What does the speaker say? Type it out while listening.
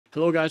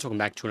Hello guys, welcome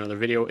back to another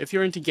video. If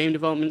you're into game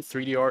development,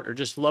 3D art, or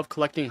just love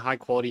collecting high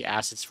quality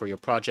assets for your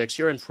projects,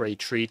 you're in for a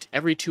treat.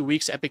 Every 2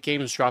 weeks, Epic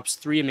Games drops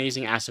 3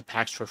 amazing asset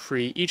packs for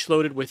free, each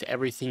loaded with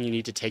everything you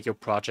need to take your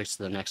projects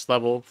to the next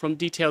level. From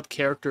detailed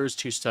characters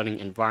to stunning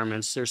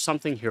environments, there's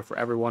something here for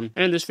everyone.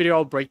 And in this video,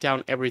 I'll break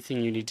down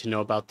everything you need to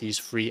know about these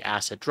free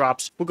asset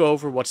drops. We'll go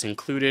over what's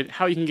included,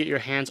 how you can get your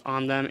hands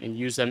on them and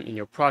use them in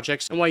your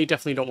projects, and why you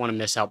definitely don't want to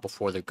miss out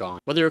before they're gone.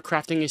 Whether you're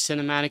crafting a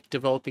cinematic,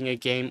 developing a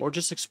game, or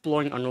just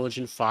exploring Unreal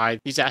Engine 5,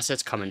 these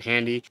assets come in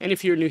handy. And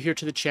if you're new here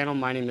to the channel,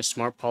 my name is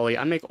Smart Polly.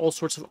 I make all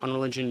sorts of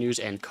Unreal Engine news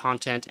and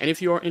content. And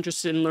if you are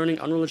interested in learning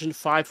Unreal Engine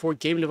 5 for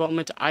game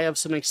development, I have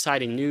some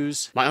exciting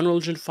news. My Unreal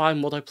Engine 5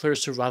 multiplayer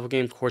survival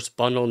game course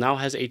bundle now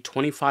has a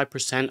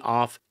 25%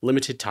 off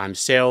limited time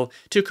sale.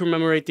 To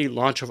commemorate the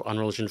launch of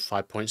Unreal Engine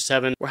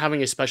 5.7, we're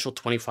having a special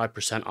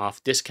 25%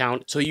 off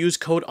discount. So use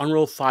code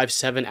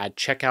UNREAL57 at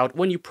checkout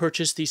when you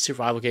purchase the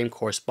survival game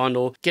course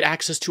bundle. Get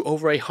access to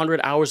over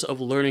 100 hours of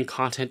learning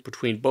content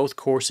between both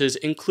courses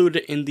included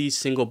in the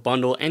single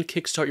bundle, and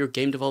kickstart your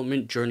game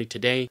development journey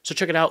today. So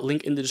check it out,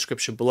 link in the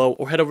description below,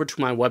 or head over to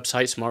my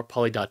website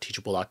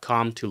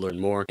smartpoly.teachable.com to learn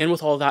more. And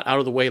with all that out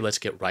of the way, let's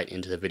get right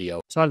into the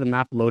video. So I have the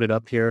map loaded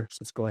up here, so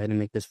let's go ahead and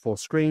make this full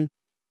screen.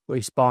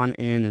 We spawn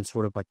in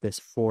sort of like this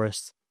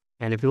forest,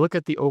 and if you look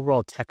at the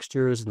overall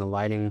textures and the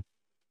lighting,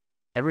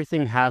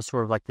 everything has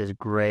sort of like this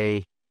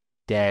gray,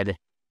 dead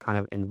kind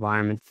of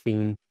environment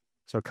theme.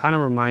 So it kind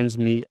of reminds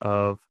me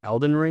of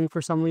Elden Ring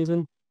for some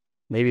reason.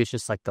 Maybe it's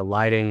just like the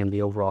lighting and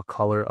the overall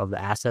color of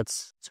the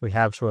assets. So we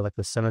have sort of like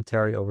the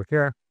cemetery over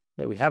here.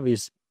 We have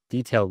these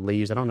detailed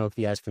leaves. I don't know if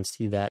you guys can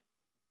see that.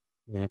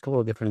 And a couple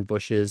of different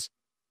bushes.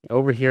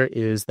 Over here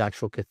is the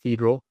actual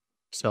cathedral.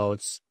 So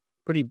it's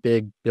a pretty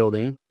big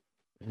building.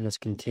 And let's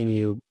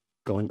continue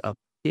going up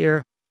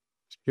here.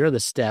 So here are the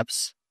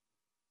steps.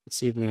 Let's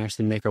see if we can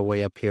actually make our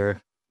way up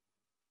here.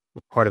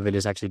 Part of it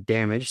is actually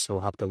damaged, so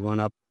we'll have to run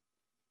up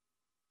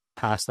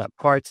past that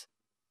part.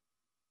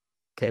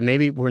 Okay,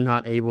 maybe we're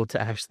not able to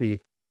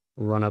actually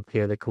run up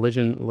here. The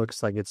collision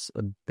looks like it's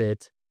a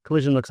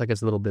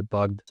little bit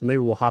bugged. So maybe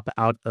we'll hop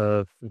out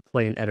of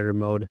play in editor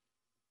mode.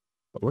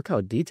 But look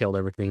how detailed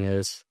everything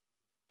is,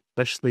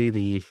 especially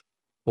the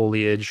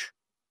foliage,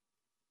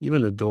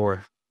 even the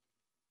door.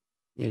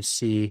 You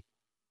see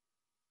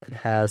it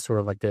has sort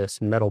of like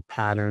this metal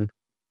pattern.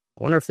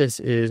 I wonder if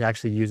this is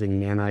actually using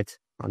nanite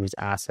on these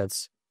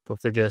assets. So if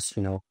they're just,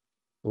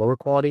 lower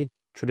quality,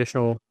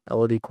 traditional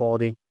LED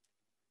quality.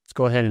 Let's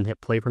go ahead and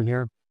hit play from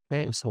here.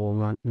 Okay, so we'll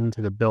run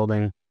into the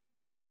building.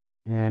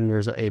 And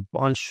there's a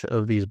bunch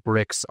of these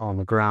bricks on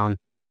the ground.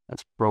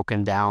 That's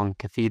broken down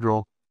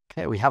cathedral.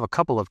 Okay, we have a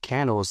couple of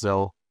candles,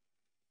 though,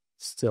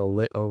 still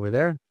lit over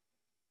there.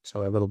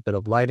 So a little bit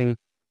of lighting.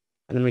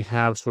 And then we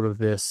have sort of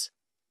this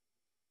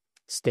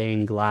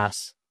stained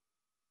glass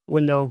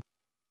window.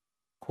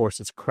 Of course,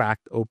 it's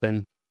cracked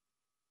open.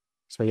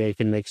 So yeah, you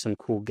can make some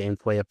cool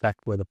gameplay effect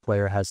where the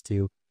player has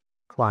to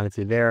climb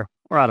through there.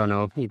 Or I don't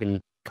know, you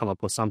can come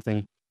up with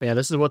something. But yeah,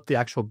 this is what the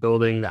actual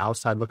building, the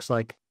outside looks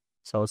like.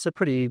 So it's a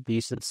pretty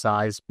decent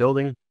sized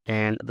building.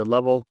 And the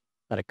level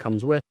that it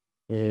comes with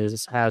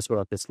has sort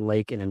of this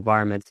lake and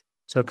environment.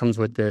 So it comes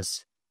with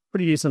this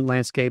pretty decent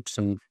landscape,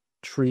 some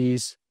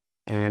trees,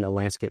 and a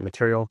landscape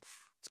material.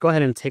 Let's go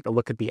ahead and take a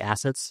look at the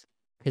assets.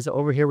 Okay, so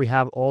over here we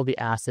have all the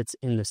assets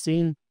in the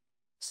scene.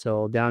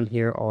 So down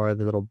here are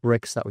the little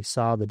bricks that we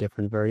saw, the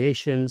different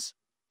variations.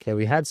 Okay,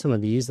 we had some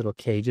of these little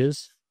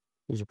cages.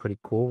 These are pretty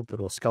cool,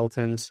 little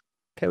skeletons.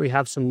 Okay, we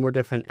have some more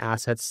different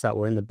assets that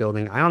were in the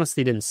building. I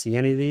honestly didn't see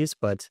any of these,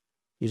 but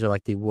these are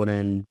like the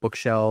wooden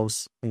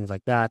bookshelves, things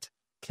like that.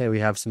 Okay, we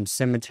have some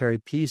cemetery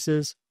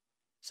pieces.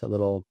 So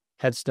little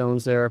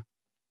headstones there. A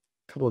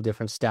couple of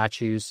different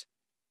statues.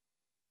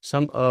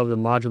 Some of the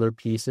modular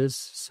pieces,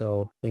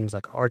 so things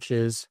like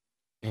arches.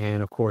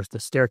 And of course, the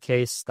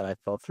staircase that I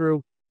fell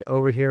through.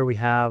 Over here, we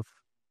have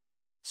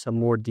some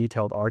more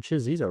detailed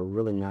arches. These are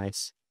really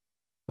nice.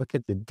 Look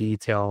at the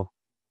detail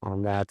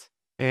on that.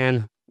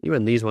 And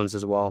even these ones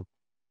as well.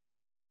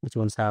 These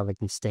ones have like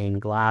the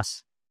stained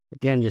glass.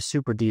 Again, just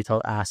super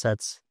detailed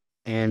assets.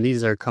 And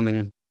these are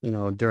coming,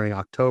 during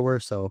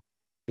October. So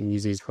you can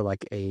use these for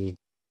like a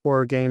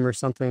horror game or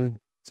something.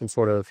 Some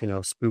sort of,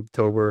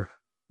 spook-tober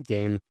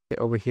game.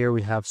 Over here,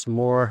 we have some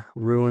more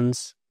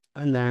ruins.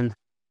 And then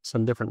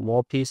some different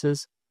wall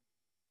pieces.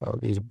 So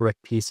these brick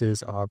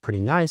pieces are pretty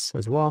nice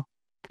as well.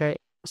 Okay,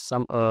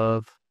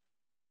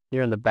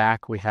 here in the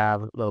back, we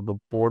have a little bit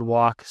of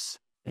boardwalks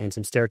and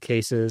some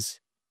staircases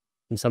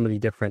and some of the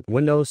different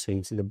windows. So you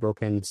can see the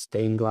broken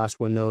stained glass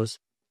windows.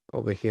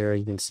 Over here,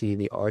 you can see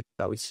the art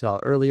that we saw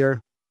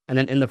earlier. And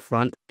then in the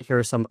front, here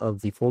are some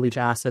of the foliage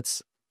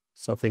assets.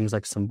 So things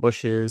like some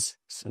bushes,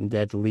 some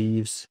dead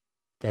leaves,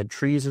 dead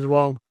trees as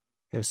well.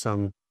 There's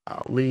some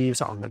leaves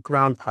on the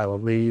ground, pile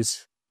of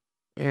leaves,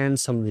 and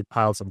some of the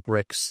piles of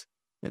bricks.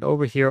 And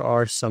over here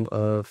are some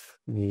of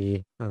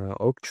the,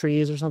 oak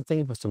trees or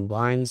something with some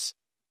vines.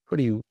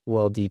 Pretty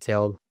well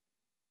detailed.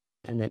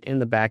 And then in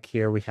the back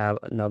here, we have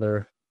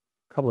another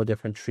couple of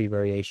different tree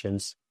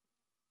variations.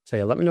 So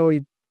yeah, let me know what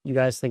you you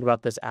guys think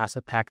about this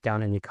asset pack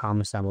down in the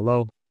comments down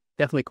below.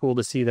 Definitely cool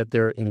to see that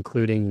they're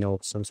including,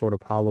 some sort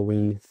of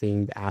Halloween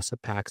themed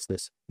asset packs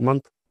this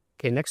month.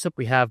 Okay, next up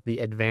we have the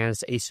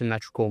advanced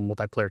asymmetrical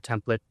multiplayer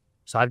template.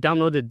 So I've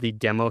downloaded the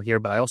demo here,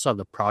 but I also have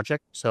the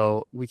project.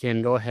 So we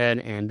can go ahead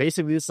and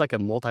basically this is like a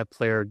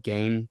multiplayer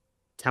game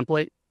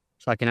template.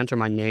 So I can enter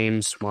my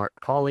name, Smart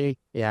Collie.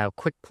 Yeah,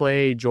 quick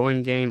play,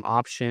 join game,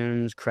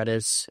 options,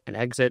 credits, and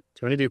exit.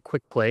 So I'm going to do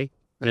quick play.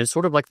 And it's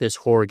sort of like this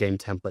horror game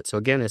template. So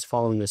again, it's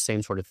following the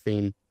same sort of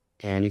theme.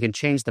 And you can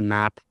change the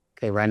map.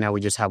 Okay, right now we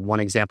just have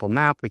one example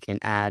map. We can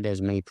add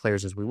as many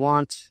players as we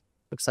want.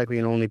 Looks like we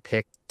can only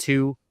pick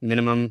 2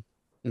 minimum,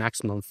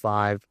 maximum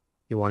 5.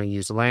 You want to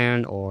use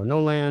land or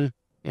no land.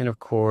 And of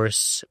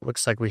course,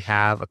 looks like we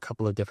have a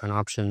couple of different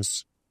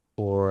options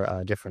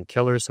for different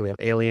killers. So we have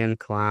alien,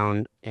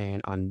 clown,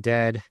 and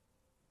undead,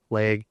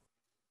 plague.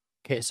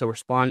 Okay, so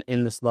respond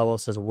in this level. It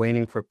says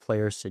waiting for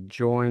players to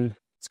join.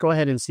 Let's go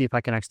ahead and see if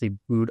I can actually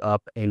boot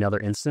up another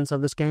instance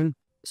of this game.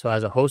 So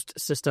as a host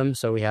system,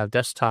 so we have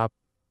desktop,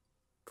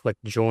 click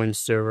join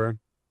server.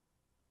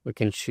 We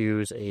can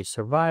choose a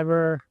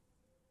survivor,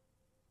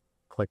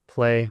 click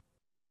play.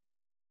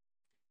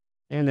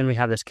 And then we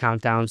have this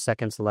countdown,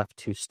 seconds left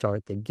to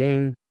start the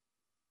game.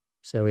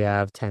 So we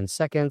have 10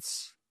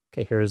 seconds.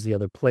 Okay, here's the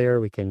other player.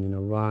 We can,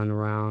 run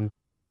around.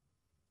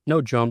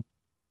 No jump.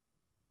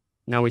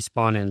 Now we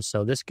spawn in.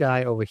 So this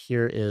guy over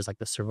here is like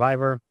the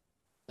survivor.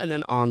 And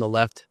then on the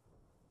left,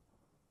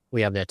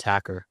 we have the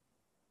attacker.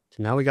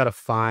 So now we got to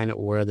find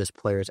where this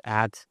player is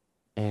at.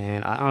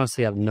 And I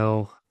honestly have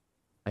no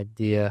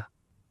idea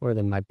where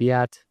they might be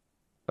at.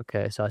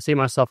 Okay, so I see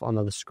myself on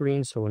the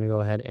screen. So we're going to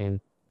go ahead and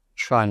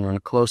try and run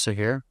closer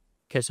here.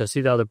 Okay, so I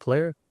see the other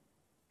player.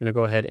 I'm going to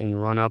go ahead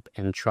and run up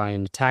and try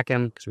and attack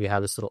him because we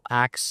have this little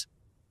axe.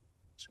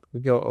 So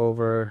we go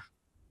over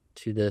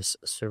to this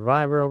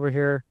survivor over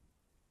here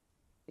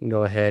and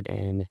go ahead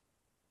and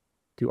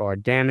do our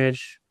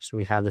damage. So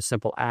we have the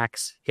simple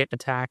axe hit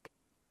attack.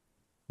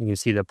 You can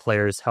see the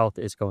player's health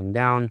is going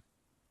down.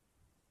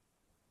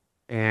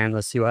 And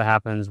let's see what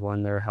happens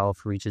when their health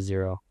reaches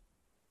 0.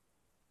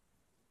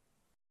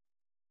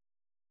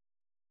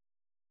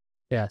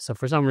 Yeah, so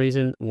for some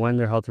reason, when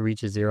their health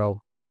reaches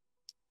 0,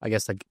 I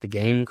guess like the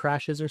game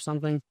crashes or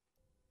something.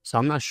 So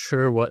I'm not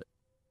sure what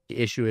the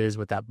issue is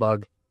with that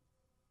bug.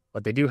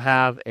 But they do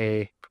have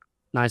a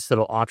nice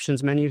little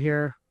options menu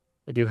here.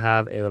 They do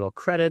have a little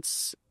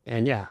credits.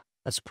 And yeah,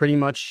 that's pretty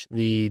much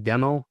the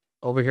demo.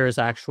 Over here is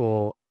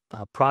actual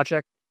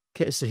project.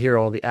 Okay, so here are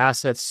all the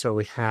assets. So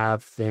we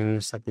have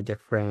things like the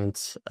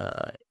different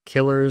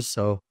killers.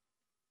 So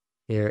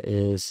here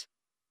is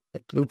a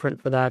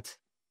blueprint for that.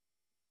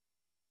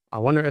 I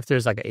wonder if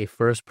there's like a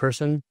first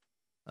person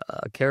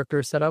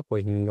character set up where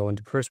you can go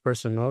into first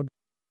person mode.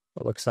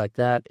 It looks like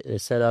that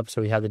is set up.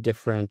 So we have the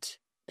different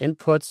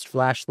inputs,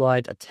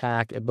 flashlight,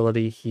 attack,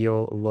 ability,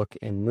 heal, look,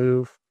 and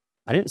move.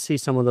 I didn't see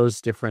some of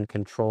those different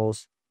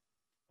controls.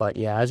 But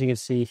yeah, as you can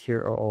see,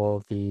 here are all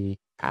of the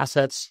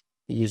assets,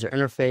 the user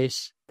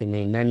interface, the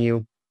main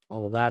menu,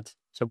 all of that.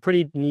 So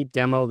pretty neat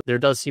demo. There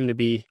does seem to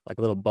be like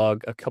a little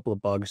bug, a couple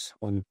of bugs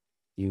when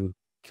you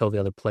kill the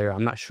other player.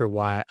 I'm not sure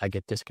why I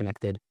get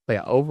disconnected. But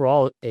yeah,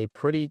 overall, a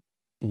pretty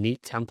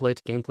neat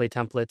template, gameplay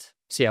template.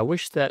 See, I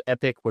wish that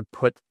Epic would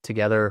put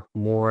together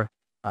more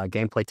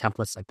gameplay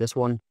templates like this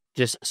one.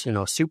 Just,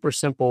 super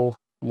simple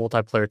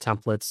multiplayer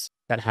templates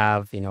that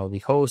have,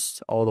 the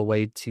host all the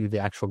way to the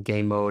actual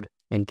game mode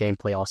and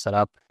gameplay all set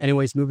up.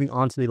 Anyways, moving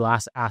on to the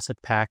last asset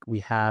pack, we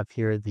have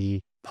here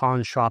the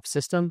pawn shop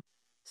system.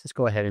 Let's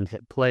go ahead and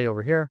hit play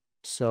over here.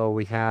 So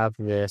we have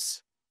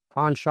this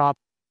pawn shop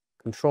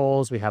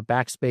controls. We have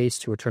backspace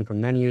to return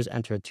from menus,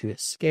 enter to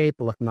escape,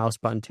 left mouse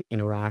button to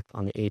interact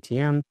on the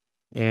ATM,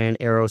 and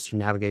arrows to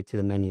navigate to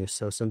the menu.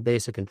 So some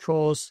basic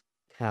controls.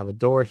 Have a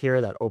door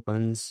here that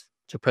opens.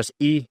 So press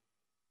E.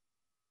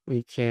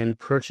 We can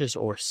purchase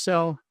or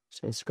sell.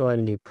 So let's go ahead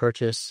and do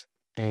purchase.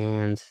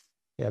 And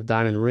we have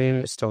diamond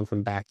ring, stone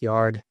from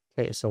backyard.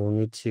 Okay, so we'll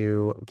need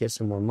to get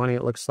some more money,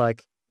 it looks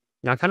like.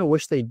 Now, I kind of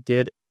wish they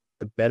did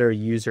a better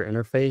user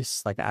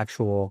interface, like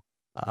actual,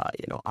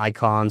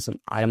 icons and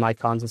item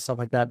icons and stuff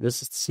like that. This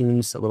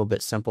seems a little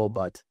bit simple,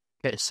 but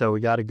okay, so we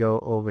got to go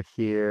over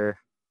here.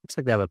 Looks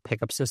like they have a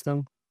pickup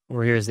system.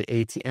 Over here is the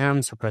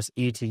ATM, so press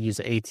E to use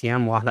the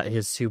ATM. Wow, that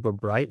is super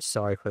bright.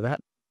 Sorry for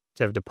that.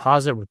 So have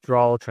deposit,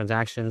 withdrawal,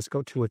 transactions.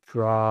 Go to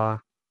withdraw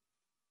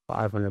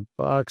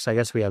 $500. I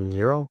guess we have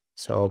 0.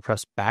 So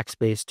press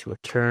backspace to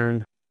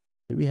return.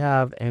 Do we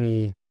have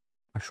any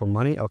actual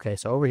money? Okay,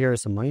 so over here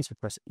is some money. So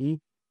press E.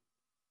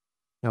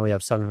 Now we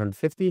have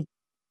 750.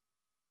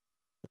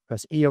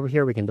 Press E over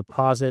here. We can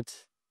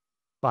deposit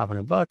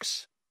 $500.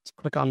 Let's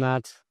click on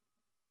that.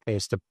 Okay,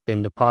 it's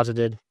been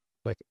deposited.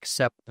 Click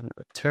accept and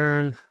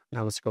return.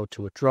 Now let's go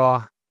to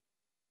withdraw.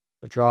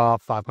 Withdraw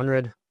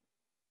 500.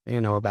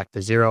 And now we're back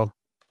to 0.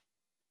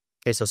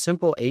 Okay, so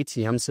simple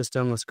ATM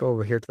system. Let's go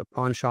over here to the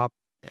pawn shop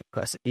and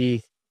press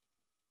E.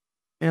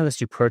 And let's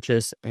do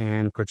purchase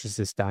and purchase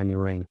this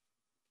diamond ring.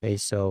 Okay,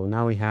 so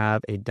now we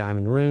have a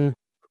diamond ring.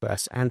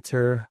 Press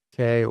enter.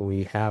 Okay,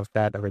 we have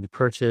that already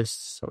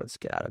purchased. So let's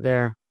get out of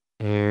there.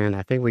 And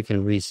I think we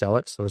can resell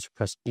it. So let's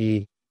press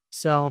E,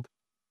 sell.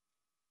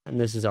 And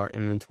this is our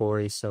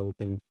inventory. So we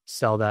can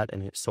sell that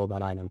and it sold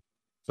that item.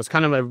 So it's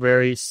kind of a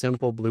very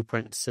simple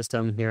blueprint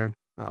system here.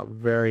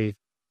 Very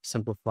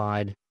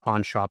simplified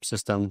pawn shop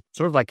system.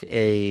 Sort of like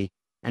a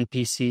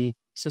NPC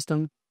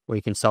system where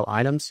you can sell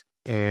items.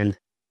 And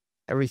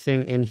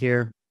everything in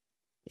here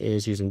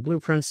is using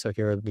blueprints. So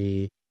here are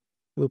the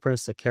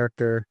blueprints. The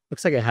character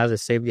looks like it has a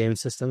save game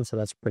system, so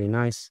that's pretty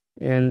nice.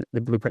 And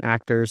the blueprint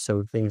actors,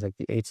 so things like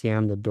the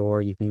ATM, the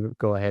door, you can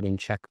go ahead and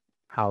check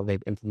how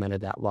they've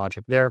implemented that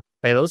logic there.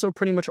 Okay, those are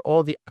pretty much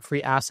all the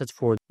free assets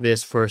for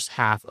this first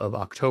half of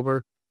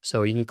October.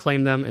 So you can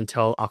claim them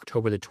until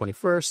October the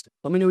 21st.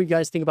 Let me know what you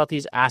guys think about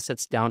these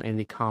assets down in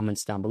the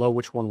comments down below.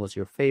 Which one was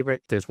your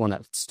favorite? If there's one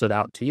that stood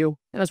out to you.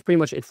 And that's pretty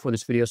much it for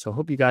this video. So I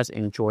hope you guys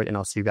enjoyed, and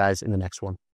I'll see you guys in the next one.